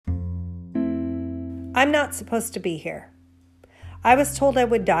I'm not supposed to be here. I was told I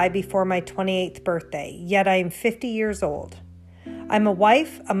would die before my 28th birthday, yet I am 50 years old. I'm a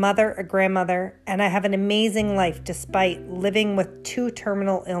wife, a mother, a grandmother, and I have an amazing life despite living with 2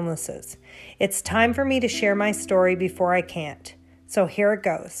 terminal illnesses. It's time for me to share my story before I can't. So here it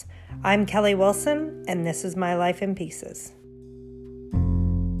goes. I'm Kelly Wilson, and this is my life in pieces.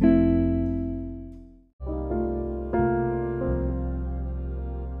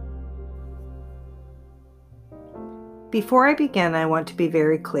 Before I begin, I want to be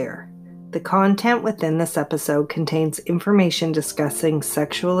very clear. The content within this episode contains information discussing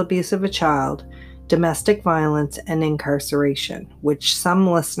sexual abuse of a child, domestic violence, and incarceration, which some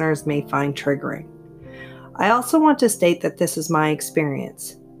listeners may find triggering. I also want to state that this is my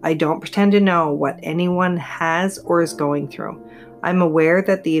experience. I don't pretend to know what anyone has or is going through. I'm aware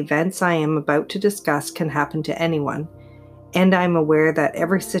that the events I am about to discuss can happen to anyone, and I'm aware that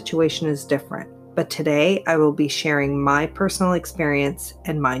every situation is different. But today I will be sharing my personal experience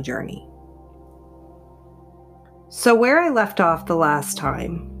and my journey. So where I left off the last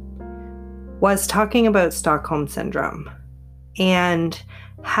time was talking about Stockholm Syndrome and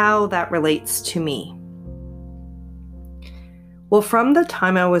how that relates to me. Well, from the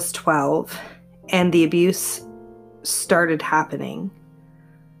time I was 12 and the abuse started happening,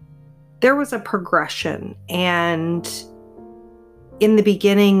 there was a progression, and in the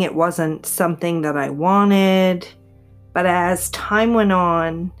beginning, it wasn't something that I wanted, but as time went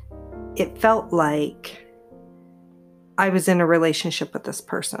on, it felt like I was in a relationship with this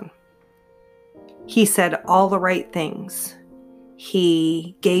person. He said all the right things.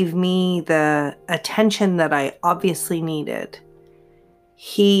 He gave me the attention that I obviously needed.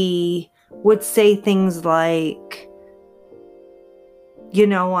 He would say things like,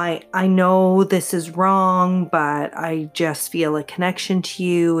 I know this is wrong, but I just feel a connection to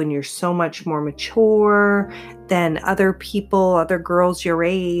you, and you're so much more mature than other people, other girls your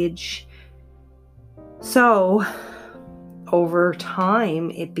age. So, over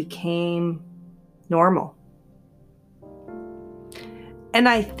time, it became normal. And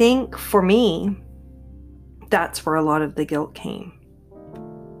I think for me, that's where a lot of the guilt came.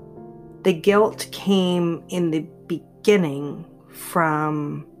 The guilt came in the beginning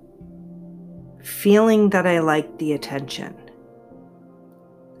from feeling that I liked the attention.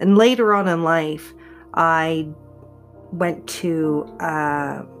 And later on in life, I went to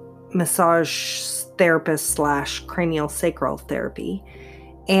a massage therapist / craniosacral therapy.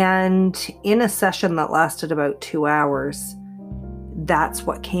 And in a session that lasted about 2 hours, that's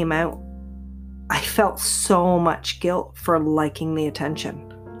what came out. I felt so much guilt for liking the attention.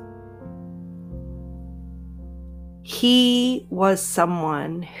 He was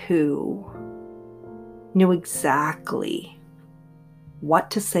someone who knew exactly what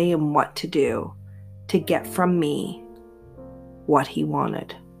to say and what to do to get from me what he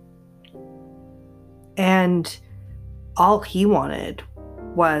wanted. And all he wanted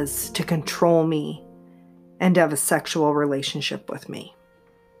was to control me and have a sexual relationship with me.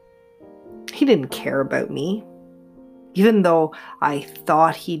 He didn't care about me, even though I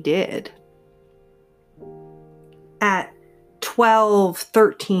thought he did. At 12,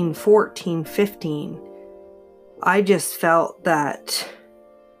 13, 14, 15, I just felt that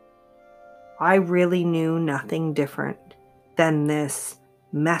I really knew nothing different than this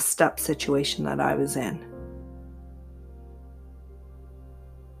messed up situation that I was in.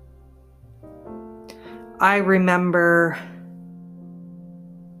 I remember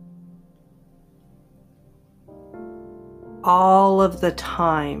all of the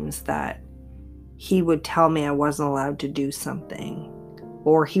times that he would tell me I wasn't allowed to do something,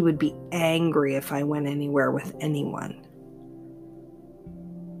 or he would be angry if I went anywhere with anyone.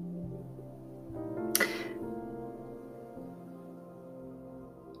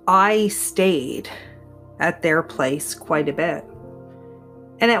 I stayed at their place quite a bit.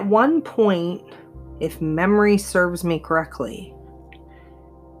 And at one point, if memory serves me correctly,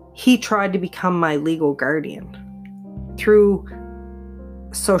 he tried to become my legal guardian through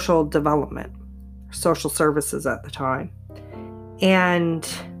social development, social services at the time. And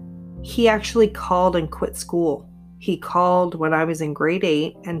he actually called and quit school. He called when I was in grade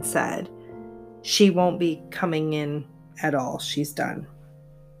 8 and said, she won't be coming in at all. She's done.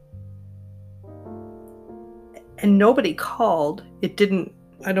 And nobody called. It didn't,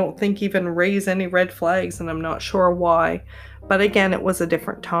 I don't think, even raise any red flags, and I'm not sure why. But again, it was a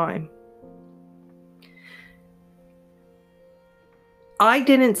different time. I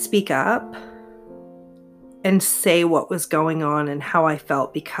didn't speak up and say what was going on and how I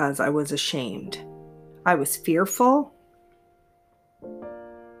felt because I was ashamed. I was fearful.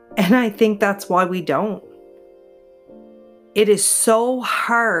 And I think that's why we don't. It is so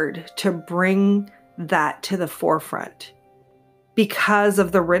hard to bring that to the forefront because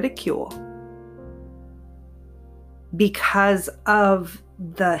of the ridicule, because of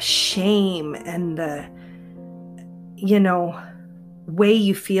the shame and the, way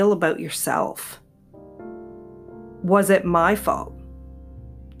you feel about yourself. Was it my fault?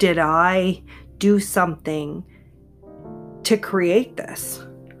 Did I do something to create this?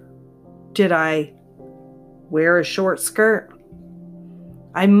 Did I wear a short skirt?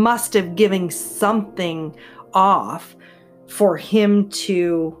 I must have given something off for him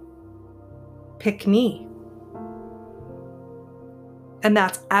to pick me. And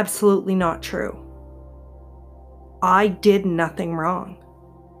that's absolutely not true. I did nothing wrong.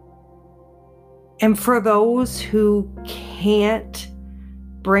 And for those who can't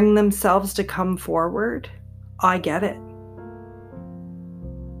bring themselves to come forward, I get it.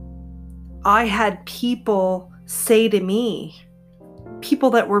 I had people say to me, people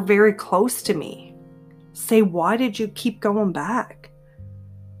that were very close to me, say, why did you keep going back?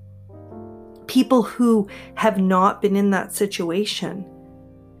 People who have not been in that situation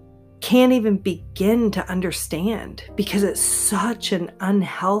can't even begin to understand because it's such an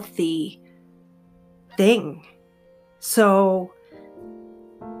unhealthy thing. So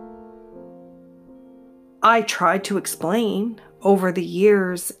I tried to explain over the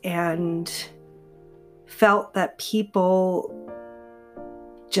years and felt that people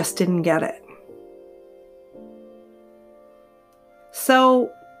just didn't get it.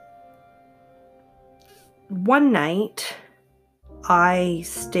 So one night I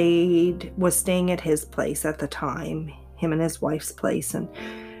was staying at his place at the time, him and his wife's place, and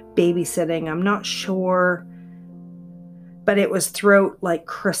babysitting. I'm not sure, but it was throughout like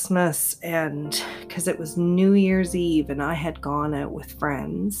Christmas, and because it was New Year's Eve and I had gone out with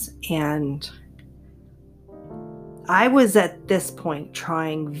friends, and I was at this point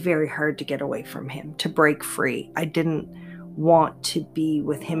trying very hard to get away from him, to break free. I didn't want to be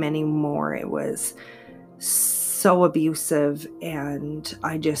with him anymore. It was so abusive, and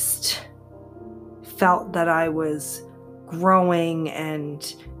I just felt that I was growing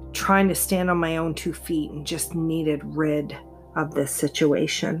and trying to stand on my own 2 feet and just needed rid of this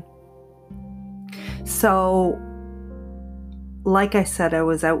situation. So, like I said, I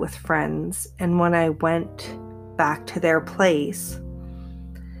was out with friends, and when I went back to their place,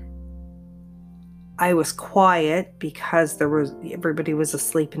 I was quiet because everybody was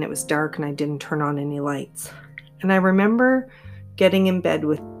asleep and it was dark and I didn't turn on any lights. And I remember getting in bed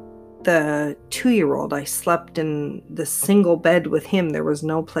with the 2-year-old. I slept in the single bed with him. There was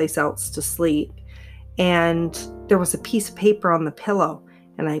no place else to sleep. And there was a piece of paper on the pillow,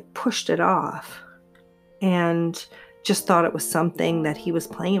 and I pushed it off and just thought it was something that he was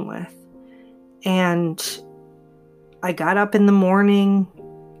playing with. And I got up in the morning,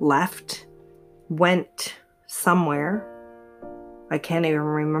 left, went somewhere. I can't even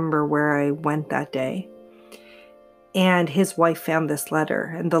remember where I went that day. And his wife found this letter,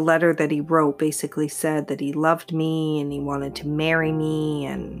 and the letter that he wrote basically said that he loved me and he wanted to marry me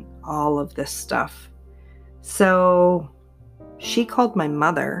and all of this stuff. So she called my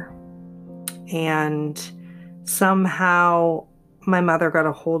mother, and somehow my mother got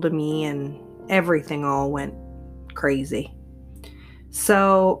a hold of me and everything all went crazy.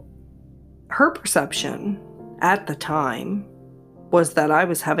 So her perception at the time was that I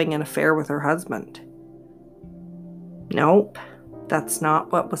was having an affair with her husband. Nope, that's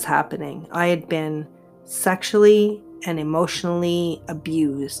not what was happening. I had been sexually and emotionally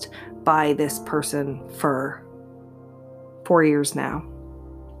abused by this person for 4 years now.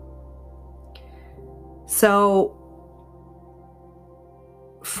 So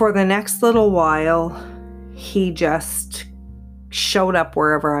for the next little while, he just showed up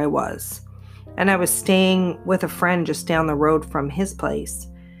wherever I was. And I was staying with a friend just down the road from his place.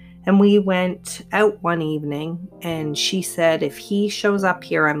 And we went out one evening, and she said, if he shows up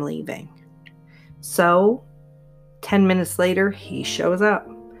here, I'm leaving. So 10 minutes later, he shows up.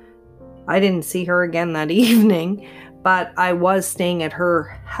 I didn't see her again that evening, but I was staying at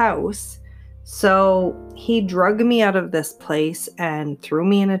her house. So he drugged me out of this place and threw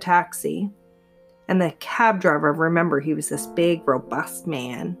me in a taxi. And the cab driver, remember, he was this big, robust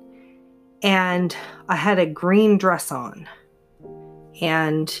man. And I had a green dress on.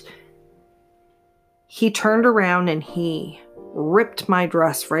 And he turned around and he ripped my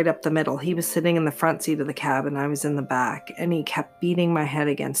dress right up the middle. He was sitting in the front seat of the cab and I was in the back. And he kept beating my head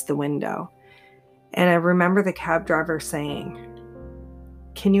against the window. And I remember the cab driver saying,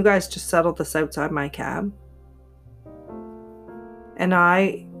 "Can you guys just settle this outside my cab?" And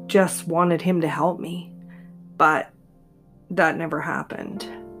I just wanted him to help me, but that never happened.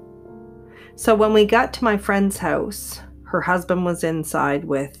 So when we got to my friend's house, her husband was inside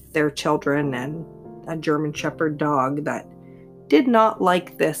with their children and a German Shepherd dog that did not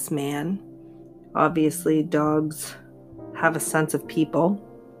like this man. Obviously, dogs have a sense of people.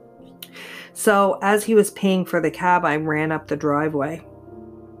 So as he was paying for the cab, I ran up the driveway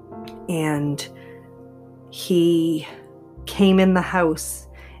and he came in the house,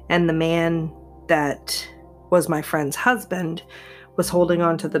 and the man that was my friend's husband was holding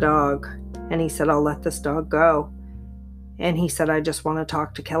on to the dog, and he said, "I'll let this dog go." And he said, "I just want to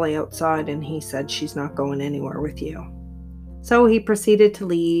talk to Kelly outside." And he said, "She's not going anywhere with you." So he proceeded to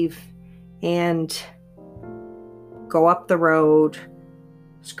leave and go up the road,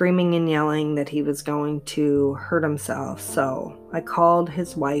 screaming and yelling that he was going to hurt himself. So I called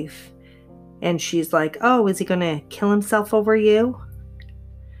his wife, and she's like, "Oh, is he going to kill himself over you?"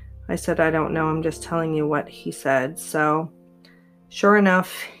 I said, "I don't know. I'm just telling you what he said." So sure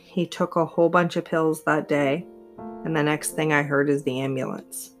enough, he took a whole bunch of pills that day. And the next thing I heard is the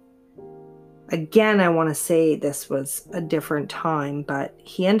ambulance. Again, I want to say this was a different time, but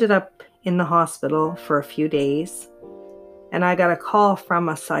he ended up in the hospital for a few days. And I got a call from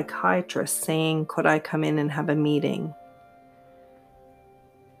a psychiatrist saying, could I come in and have a meeting?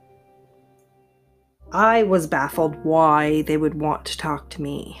 I was baffled why they would want to talk to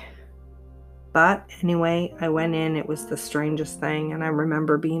me. But anyway, I went in. It was the strangest thing. And I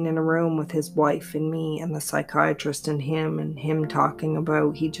remember being in a room with his wife and me and the psychiatrist and him talking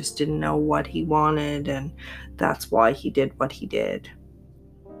about he just didn't know what he wanted. And that's why he did what he did.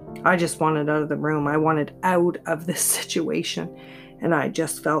 I just wanted out of the room. I wanted out of this situation. And I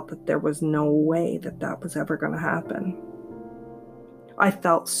just felt that there was no way that that was ever going to happen. I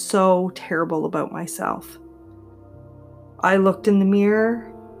felt so terrible about myself. I looked in the mirror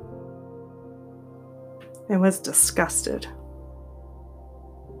and was disgusted.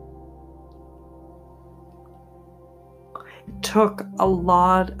 It took a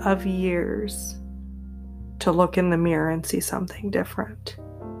lot of years to look in the mirror and see something different.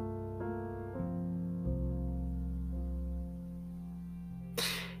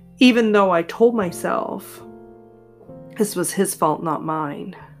 Even though I told myself this was his fault, not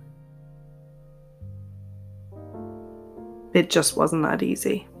mine, it just wasn't that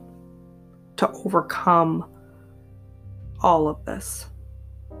easy to overcome all of this.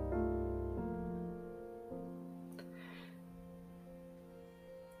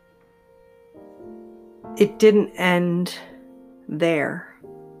 It didn't end there.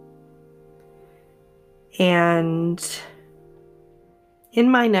 And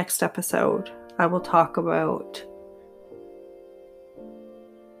in my next episode, I will talk about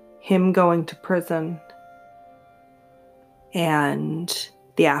him going to prison and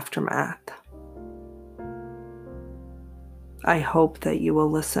the aftermath. I hope that you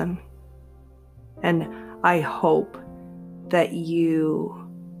will listen. And I hope that you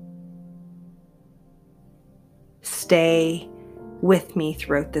stay with me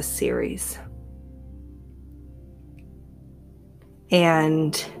throughout this series.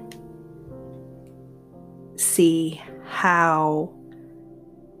 And see how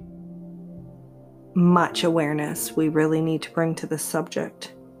much awareness we really need to bring to this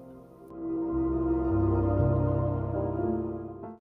subject.